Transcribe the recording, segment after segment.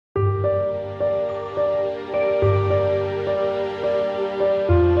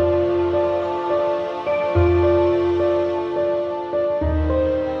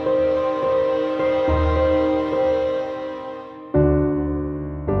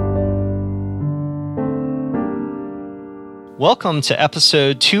Welcome to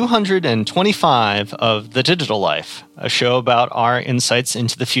episode 225 of The Digital Life, a show about our insights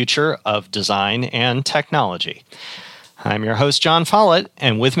into the future of design and technology. I'm your host, John Follett,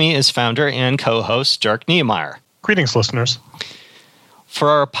 and with me is founder and co-host Dirk Niemeyer. Greetings, listeners. For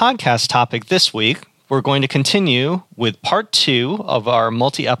our podcast topic this week, we're going to continue with part 2 of our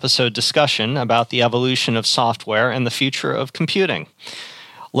multi-episode discussion about the evolution of software and the future of computing,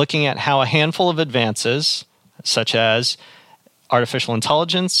 looking at how a handful of advances, such as artificial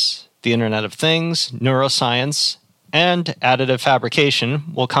intelligence, the Internet of Things, neuroscience, and additive fabrication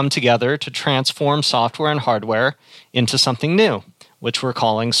will come together to transform software and hardware into something new, which we're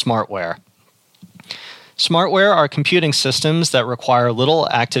calling Smartware. Smartware are computing systems that require little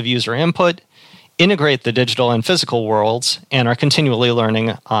active user input, integrate the digital and physical worlds, and are continually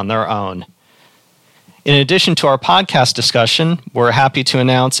learning on their own. In addition to our podcast discussion, we're happy to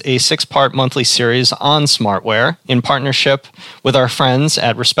announce a 6-part monthly series on Smartware in partnership with our friends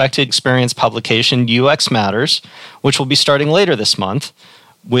at respected experience publication UX Matters, which will be starting later this month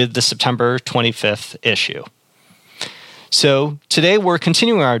with the September 25th issue. So today we're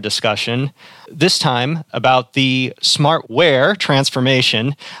continuing our discussion, this time about the Smartware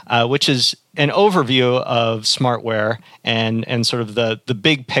transformation, which is an overview of Smartware and sort of the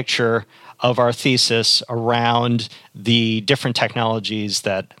big picture of our thesis around the different technologies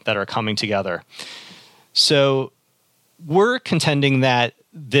that are coming together. So we're contending that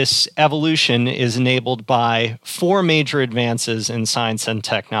this evolution is enabled by 4 major advances in science and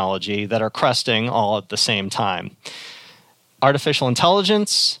technology that are cresting all at the same time. Artificial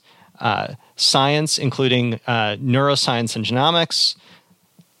intelligence, science, including neuroscience and genomics,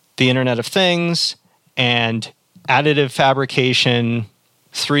 the Internet of Things, and additive fabrication,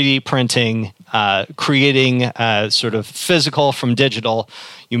 3D printing, creating sort of physical from digital.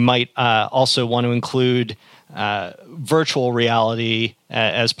 You might also want to include virtual reality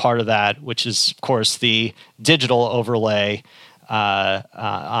as part of that, which is, of course, the digital overlay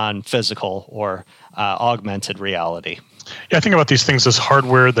on physical or augmented reality. Yeah, I think about these things as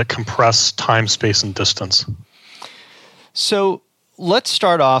hardware that compress time, space, and distance. So let's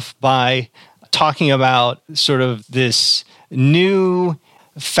start off by talking about sort of this new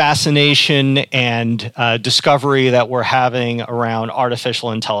fascination and discovery that we're having around artificial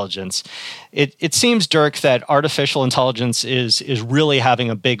intelligence. It seems, Dirk, that artificial intelligence is really having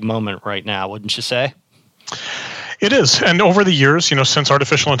a big moment right now, wouldn't you say? It is. And over the years, since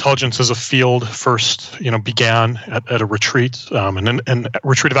artificial intelligence as a field first, began at a retreat, and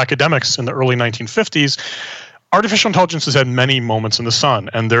retreat of academics in the early 1950s, artificial intelligence has had many moments in the sun.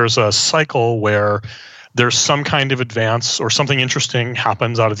 And there's a cycle where there's some kind of advance or something interesting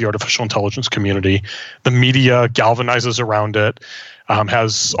happens out of the artificial intelligence community. The media galvanizes around it,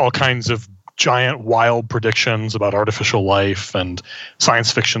 has all kinds of giant, wild predictions about artificial life and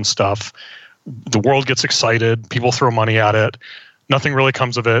science fiction stuff. The world gets excited. People throw money at it. Nothing really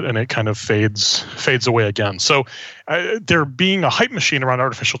comes of it, and it kind of fades away again. So there being a hype machine around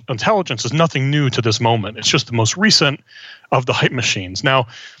artificial intelligence is nothing new to this moment. It's just the most recent of the hype machines. Now,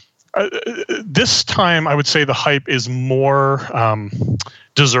 this time, I would say the hype is more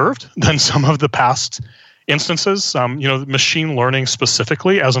deserved than some of the past instances. Machine learning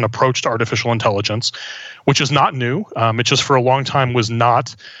specifically as an approach to artificial intelligence, which is not new. It just for a long time was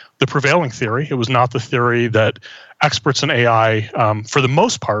not the prevailing theory. It was not the theory that experts in AI, for the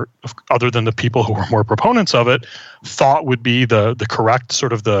most part, other than the people who were more proponents of it, thought would be the correct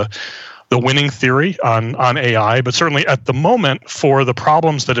sort of the winning theory on AI. But certainly at the moment, for the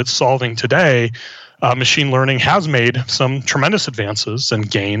problems that it's solving today, machine learning has made some tremendous advances and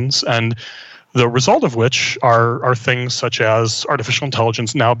gains, and the result of which are things such as artificial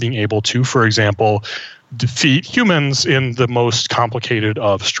intelligence now being able to, for example, defeat humans in the most complicated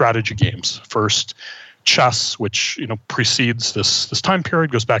of strategy games. First, chess, which precedes this time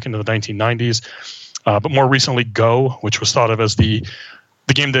period, goes back into the 1990s, but more recently Go, which was thought of as the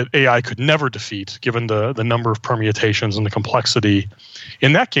game that AI could never defeat, given the number of permutations and the complexity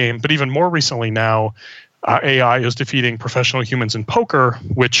in that game. But even more recently now, AI is defeating professional humans in poker,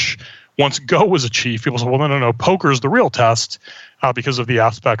 which once Go was achieved, people said, well, no, poker is the real test because of the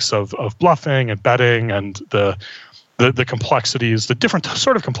aspects of bluffing and betting and the complexities, the different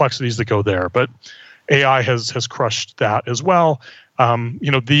sort of complexities that go there. But AI has crushed that as well.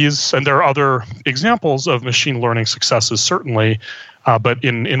 These, and there are other examples of machine learning successes, certainly, but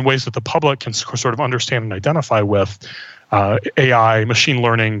in ways that the public can sort of understand and identify with. AI, machine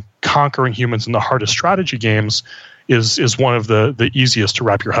learning, conquering humans in the hardest strategy games is one of the easiest to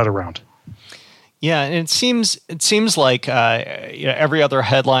wrap your head around. Yeah, and it seems like every other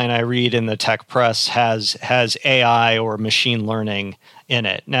headline I read in the tech press has AI or machine learning in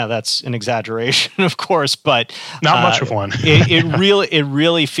it. Now that's an exaggeration, of course, but not much of one. it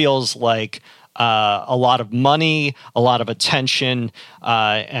really feels like a lot of money, a lot of attention,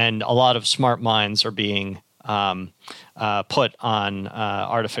 and a lot of smart minds are being put on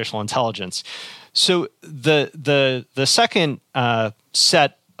artificial intelligence. So the second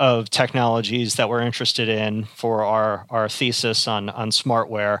set of technologies that we're interested in for our thesis on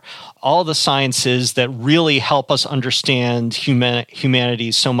Smartware, all the sciences that really help us understand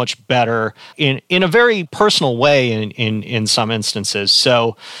humanity so much better in a very personal way in some instances.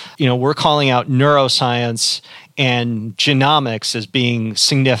 So, we're calling out neuroscience and genomics as being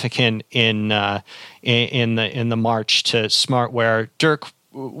significant in the march to Smartware. Dirk,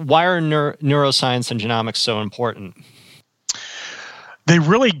 why are neuroscience and genomics so important? They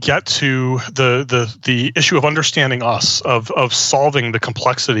really get to the issue of understanding us, of solving the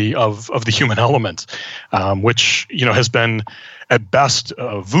complexity of the human element, which has been at best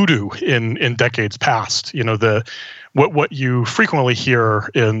voodoo in decades past. What you frequently hear,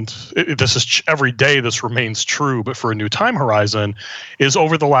 and this is every day this remains true, but for a new time horizon, is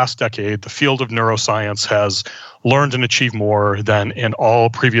over the last decade, the field of neuroscience has learned and achieved more than in all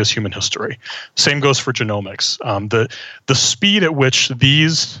previous human history. Same goes for genomics. The speed at which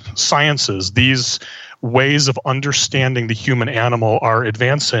these sciences, these ways of understanding the human animal are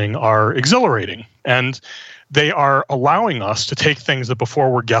advancing are exhilarating. And they are allowing us to take things that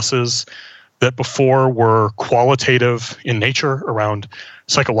before were guesses, that before were qualitative in nature around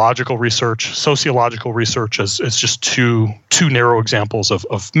psychological research, sociological research as just two narrow examples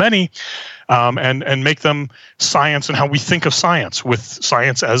of many, and make them science and how we think of science, with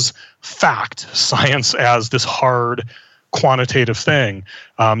science as fact, science as this hard quantitative thing,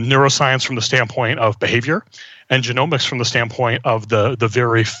 neuroscience from the standpoint of behavior, and genomics from the standpoint of the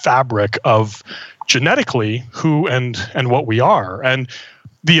very fabric of genetically who and what we are. And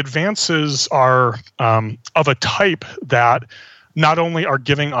the advances are of a type that not only are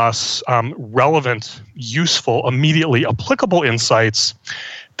giving us relevant, useful, immediately applicable insights,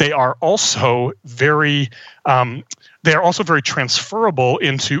 they are also very transferable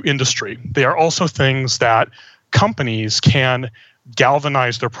into industry. They are also things that companies can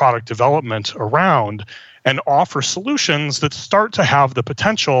galvanize their product development around and offer solutions that start to have the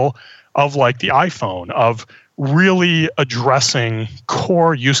potential of, like the iPhone, of really addressing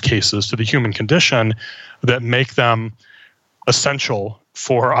core use cases to the human condition that make them essential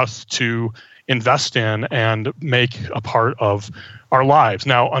for us to invest in and make a part of our lives.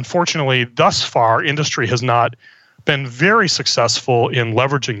 Now, unfortunately, thus far, industry has not been very successful in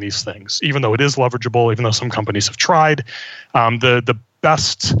leveraging these things, even though it is leverageable, even though some companies have tried. The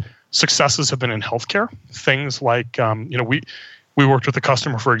best successes have been in healthcare. Things like, we worked with a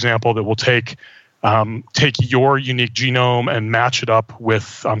customer, for example, that will take your unique genome and match it up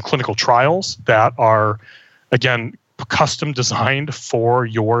with clinical trials that are, again, custom designed for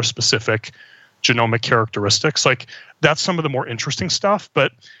your specific genomic characteristics. Like, that's some of the more interesting stuff.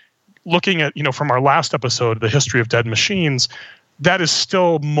 But looking at, from our last episode, the history of dead machines, that is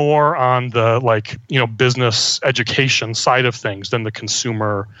still more on the business education side of things than the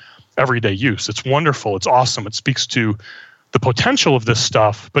consumer everyday use. It's wonderful. It's awesome. It speaks to the potential of this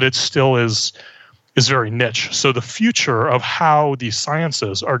stuff, but it still is very niche. So the future of how these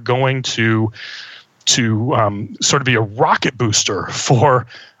sciences are going to sort of be a rocket booster for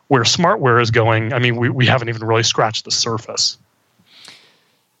where Smartware is going, I mean, we haven't even really scratched the surface.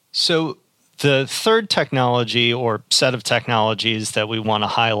 So the third technology or set of technologies that we want to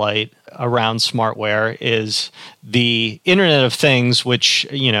highlight around Smartware is the Internet of Things, which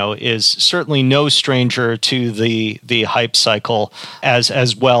is certainly no stranger to the hype cycle,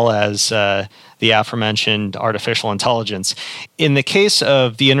 as well as the aforementioned artificial intelligence. In the case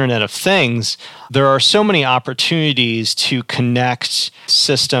of the Internet of Things, there are so many opportunities to connect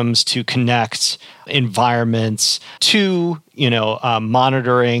systems, to connect environments to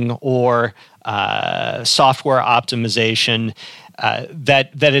monitoring or software optimization, that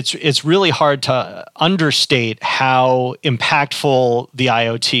it's really hard to understate how impactful the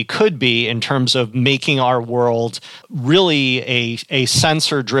IoT could be in terms of making our world really a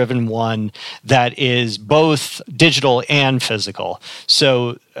sensor-driven one that is both digital and physical.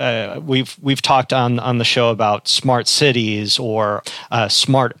 So we've talked on the show about smart cities or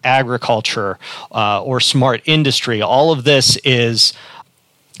smart agriculture or smart industry. All of this is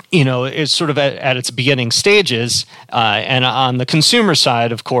is sort of at its beginning stages. And on the consumer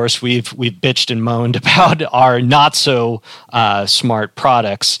side, of course, we've bitched and moaned about our not so smart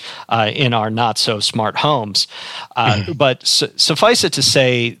products in our not so smart homes. But suffice it to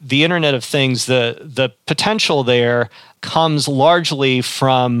say, the Internet of Things, the potential there comes largely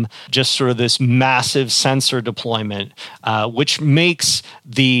from just sort of this massive sensor deployment, which makes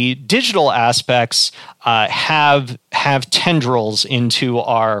the digital aspects have tendrils into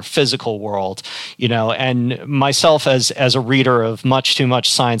our physical world, and myself as a reader of much too much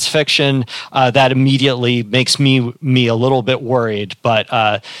science fiction, that immediately makes me a little bit worried,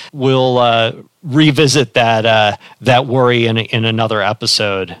 but we'll revisit that worry in another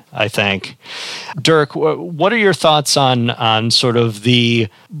episode, I think. Dirk, what are your thoughts on sort of the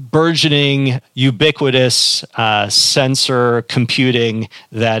burgeoning, ubiquitous sensor computing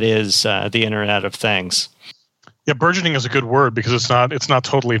that is the Internet of Things? Yeah, burgeoning is a good word because it's not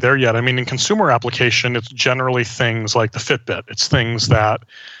totally there yet. I mean, in consumer application, it's generally things like the Fitbit. It's things that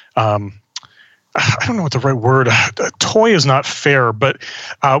I don't know what the right word. Toy is not fair, but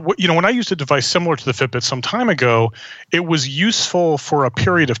when I used a device similar to the Fitbit some time ago, it was useful for a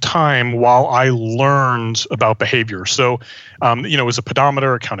period of time while I learned about behavior. So, it was a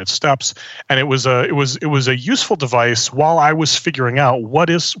pedometer, it counted steps, and it was a useful device while I was figuring out what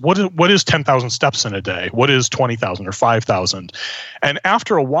is 10,000 steps in a day, what is 20,000 or 5,000, and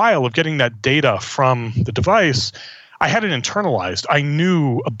after a while of getting that data from the device, I had it internalized. I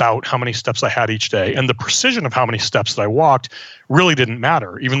knew about how many steps I had each day, and the precision of how many steps that I walked really didn't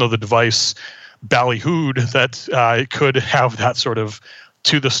matter, even though the device ballyhooed that it could have that sort of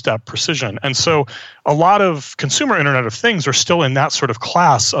to-the-step precision. And so a lot of consumer Internet of Things are still in that sort of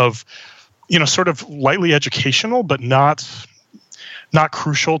class of, sort of lightly educational, but not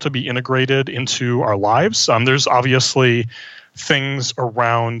crucial to be integrated into our lives. There's obviously things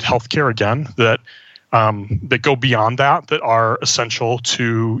around healthcare, again, that go beyond that are essential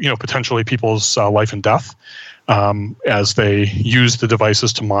to potentially people's life and death as they use the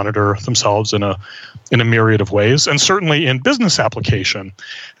devices to monitor themselves in a myriad of ways. And certainly in business application,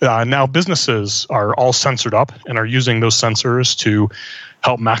 now businesses are all sensored up and are using those sensors to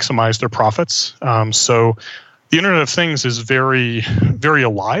help maximize their profits. So the Internet of Things is very, very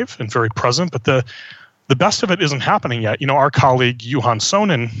alive and very present, but the best of it isn't happening yet. Our colleague Johan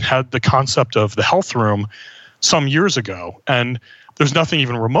Sonnen had the concept of the health room some years ago, and there's nothing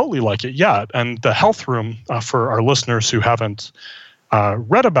even remotely like it yet. And the health room, for our listeners who haven't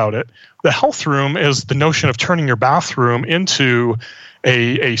read about it, the health room is the notion of turning your bathroom into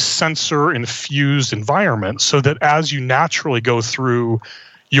a sensor-infused environment so that as you naturally go through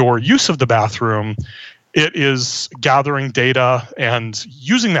your use of the bathroom, it is gathering data and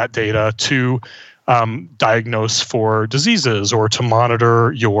using that data to diagnose for diseases or to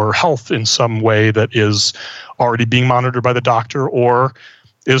monitor your health in some way that is already being monitored by the doctor or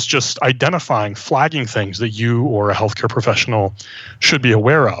is just identifying, flagging things that you or a healthcare professional should be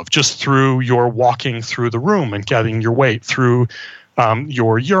aware of just through your walking through the room and getting your weight, through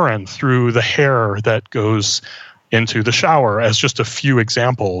your urine, through the hair that goes into the shower, as just a few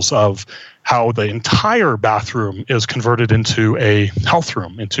examples of how the entire bathroom is converted into a health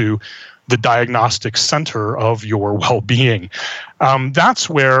room, into the diagnostic center of your well-being. That's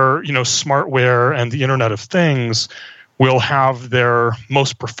where Smartware and the Internet of Things will have their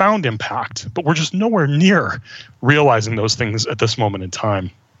most profound impact, but we're just nowhere near realizing those things at this moment in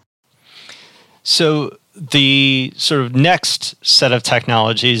time. So the sort of next set of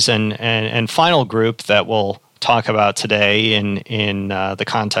technologies and final group that we'll talk about today in the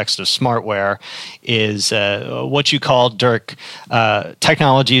context of Smartware is what you called, Dirk,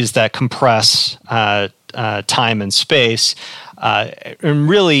 technologies that compress time and space. And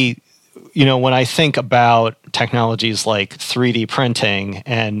really, when I think about technologies like 3D printing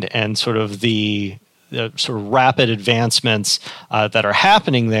and sort of the sort of rapid advancements that are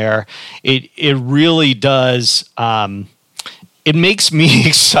happening there, it really does. It makes me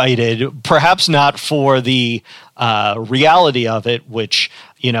excited, perhaps not for the reality of it, which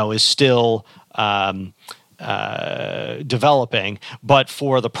is still developing, but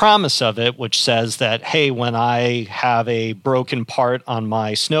for the promise of it, which says that, hey, when I have a broken part on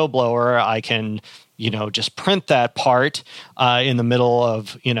my snowblower, I can just print that part in the middle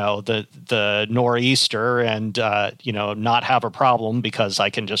of the nor'easter and not have a problem because I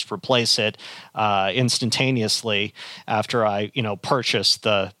can just replace it instantaneously after I purchase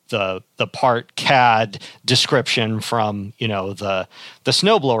the part CAD description from the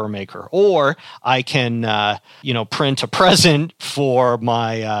snowblower maker. Or I can print a present for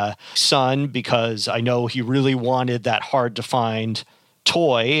my son because I know he really wanted that hard to find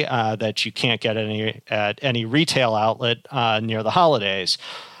toy that you can't get at any retail outlet near the holidays.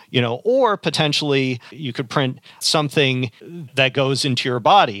 Or potentially you could print something that goes into your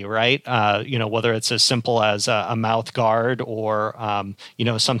body, right? Whether it's as simple as a mouth guard or,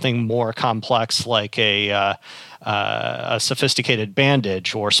 something more complex like a sophisticated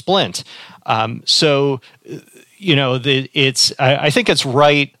bandage or splint. I think it's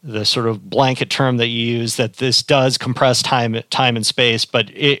right, the sort of blanket term that you use, that this does compress time and space, but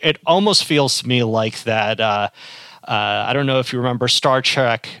it almost feels to me like that. I don't know if you remember Star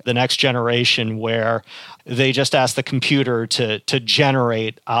Trek: The Next Generation, where they just asked the computer to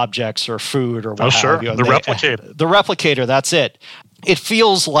generate objects or food or what have you. The replicator. The replicator, that's it. It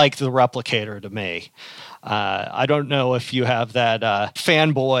feels like the replicator to me. I don't know if you have that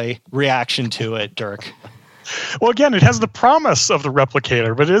fanboy reaction to it, Dirk. Well, again, it has the promise of the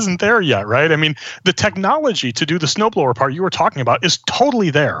replicator, but it isn't there yet, right? I mean, the technology to do the snowblower part you were talking about is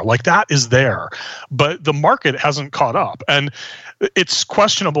totally there. Like, that is there, but the market hasn't caught up. And it's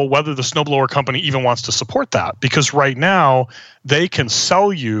questionable whether the snowblower company even wants to support that, because right now they can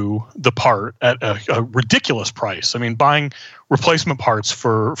sell you the part at a ridiculous price. I mean, buying replacement parts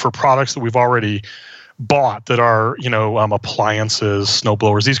for products that we've already bought that are, appliances,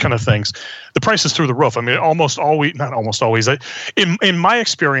 snowblowers, these kind of things, the price is through the roof. I mean, not almost always. In my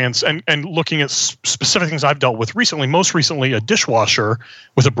experience and looking at specific things I've dealt with recently, most recently a dishwasher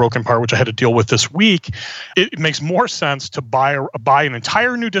with a broken part, which I had to deal with this week, it makes more sense to buy an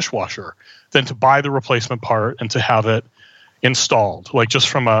entire new dishwasher than to buy the replacement part and to have it installed, like just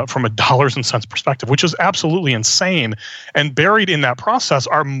from a dollars and cents perspective, which is absolutely insane. And buried in that process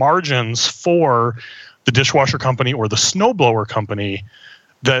are margins for the dishwasher company or the snowblower company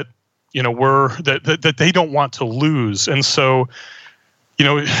that that they don't want to lose. And so,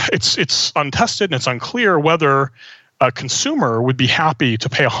 it's untested and it's unclear whether a consumer would be happy to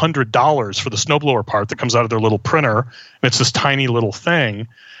pay $100 for the snowblower part that comes out of their little printer, and it's this tiny little thing,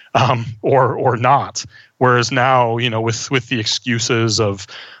 or not. Whereas now, with the excuses of,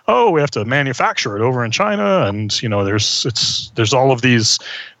 we have to manufacture it over in China, and there's all of these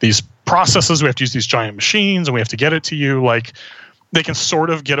processes, we have to use these giant machines, and we have to get it to you. Like, they can sort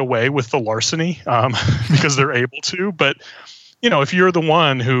of get away with the larceny because they're able to. But if you're the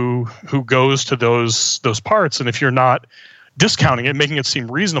one who goes to those parts, and if you're not discounting it, making it seem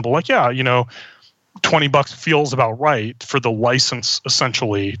reasonable, like, $20 feels about right for the license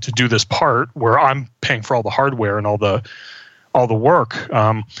essentially to do this part, where I'm paying for all the hardware and all the work.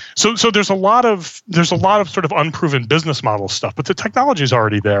 So there's a lot of sort of unproven business model stuff, but the technology is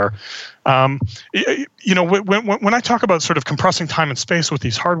already there. When I talk about sort of compressing time and space with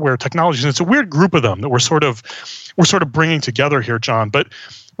these hardware technologies, and it's a weird group of them that we're sort of bringing together here, John. But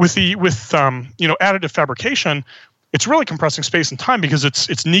with additive fabrication, it's really compressing space and time because it's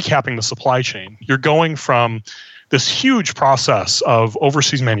kneecapping the supply chain. You're going from this huge process of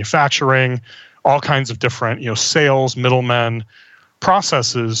overseas manufacturing, all kinds of different, sales, middlemen,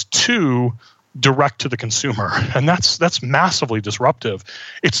 processes to direct to the consumer. And that's massively disruptive.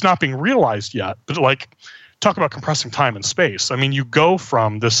 It's not being realized yet, but talk about compressing time and space. I mean, you go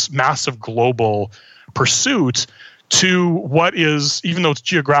from this massive global pursuit to what is, even though it's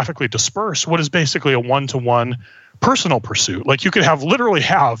geographically dispersed, what is basically a one-to-one personal pursuit. Like, you could literally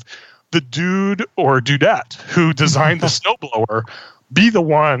have the dude or dudette who designed the snowblower be the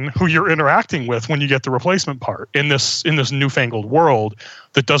one who you're interacting with when you get the replacement part in this newfangled world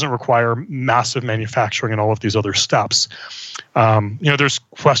that doesn't require massive manufacturing and all of these other steps. There's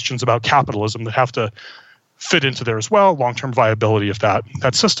questions about capitalism that have to fit into there as well, long-term viability of that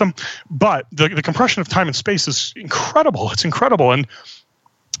system. But the compression of time and space is incredible. It's incredible. And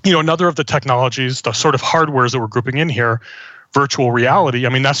another of the technologies, the sort of hardwares that we're grouping in here, virtual reality, I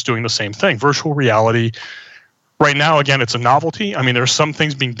mean, that's doing the same thing. Virtual reality, right now, again, it's a novelty. I mean, there's some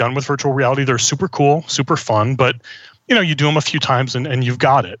things being done with virtual reality. They're super cool, super fun, but you do them a few times and you've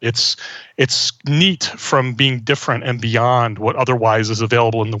got it. It's neat from being different and beyond what otherwise is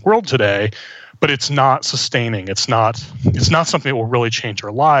available in the world today, but it's not sustaining. It's not something that will really change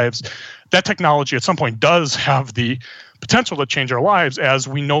our lives. That technology at some point does have the potential to change our lives, as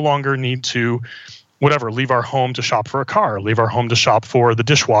we no longer need to leave our home to shop for a car, leave our home to shop for the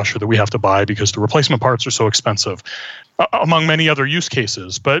dishwasher that we have to buy because the replacement parts are so expensive, among many other use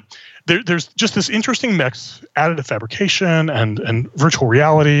cases. But there's just this interesting mix, additive fabrication and virtual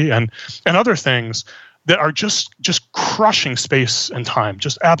reality and other things that are just crushing space and time,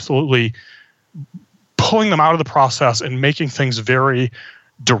 just absolutely pulling them out of the process and making things very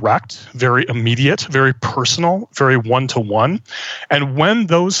direct, very immediate, very personal, very one-to-one. And when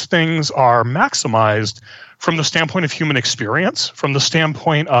those things are maximized from the standpoint of human experience, from the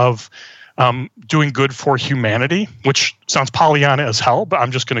standpoint of doing good for humanity, which sounds Pollyanna as hell, but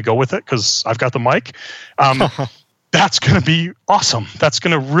I'm just going to go with it because I've got the mic. That's going to be awesome. That's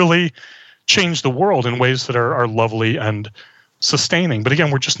going to really change the world in ways that are lovely and sustaining. But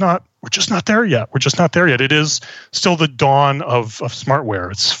again, we're just not there yet. We're just not there yet. It is still the dawn of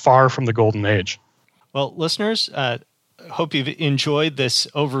smartware. It's far from the golden age. Well, listeners, hope you've enjoyed this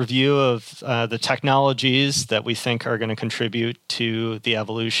overview of the technologies that we think are going to contribute to the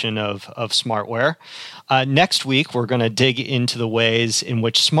evolution of smartware. Next week, we're going to dig into the ways in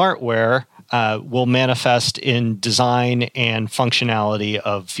which smartware will manifest in design and functionality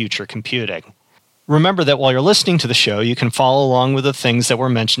of future computing. Remember that while you're listening to the show, you can follow along with the things that we're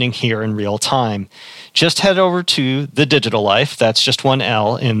mentioning here in real time. Just head over to The Digital Life, that's just one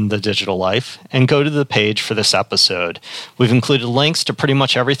L in The Digital Life, and go to the page for this episode. We've included links to pretty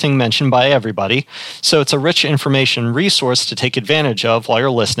much everything mentioned by everybody, so it's a rich information resource to take advantage of while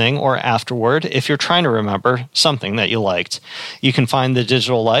you're listening or afterward if you're trying to remember something that you liked. You can find The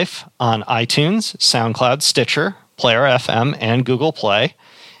Digital Life on iTunes, SoundCloud, Stitcher, Player FM, and Google Play.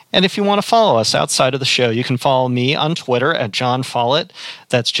 And if you want to follow us outside of the show, you can follow me on Twitter at John Follett.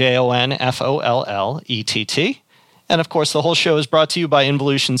 That's JONFOLLETT. And of course, the whole show is brought to you by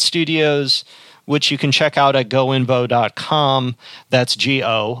Involution Studios, which you can check out at goinvo.com. That's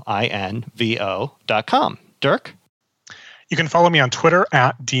GOINVO.com. Dirk? You can follow me on Twitter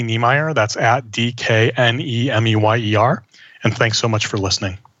at DNiemeyer. That's at DKNEMEYER. And thanks so much for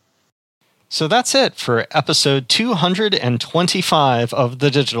listening. So that's it for episode 225 of The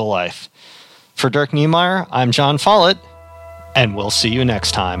Digital Life. For Dirk Niemeyer, I'm John Follett, and we'll see you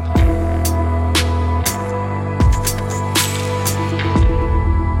next time.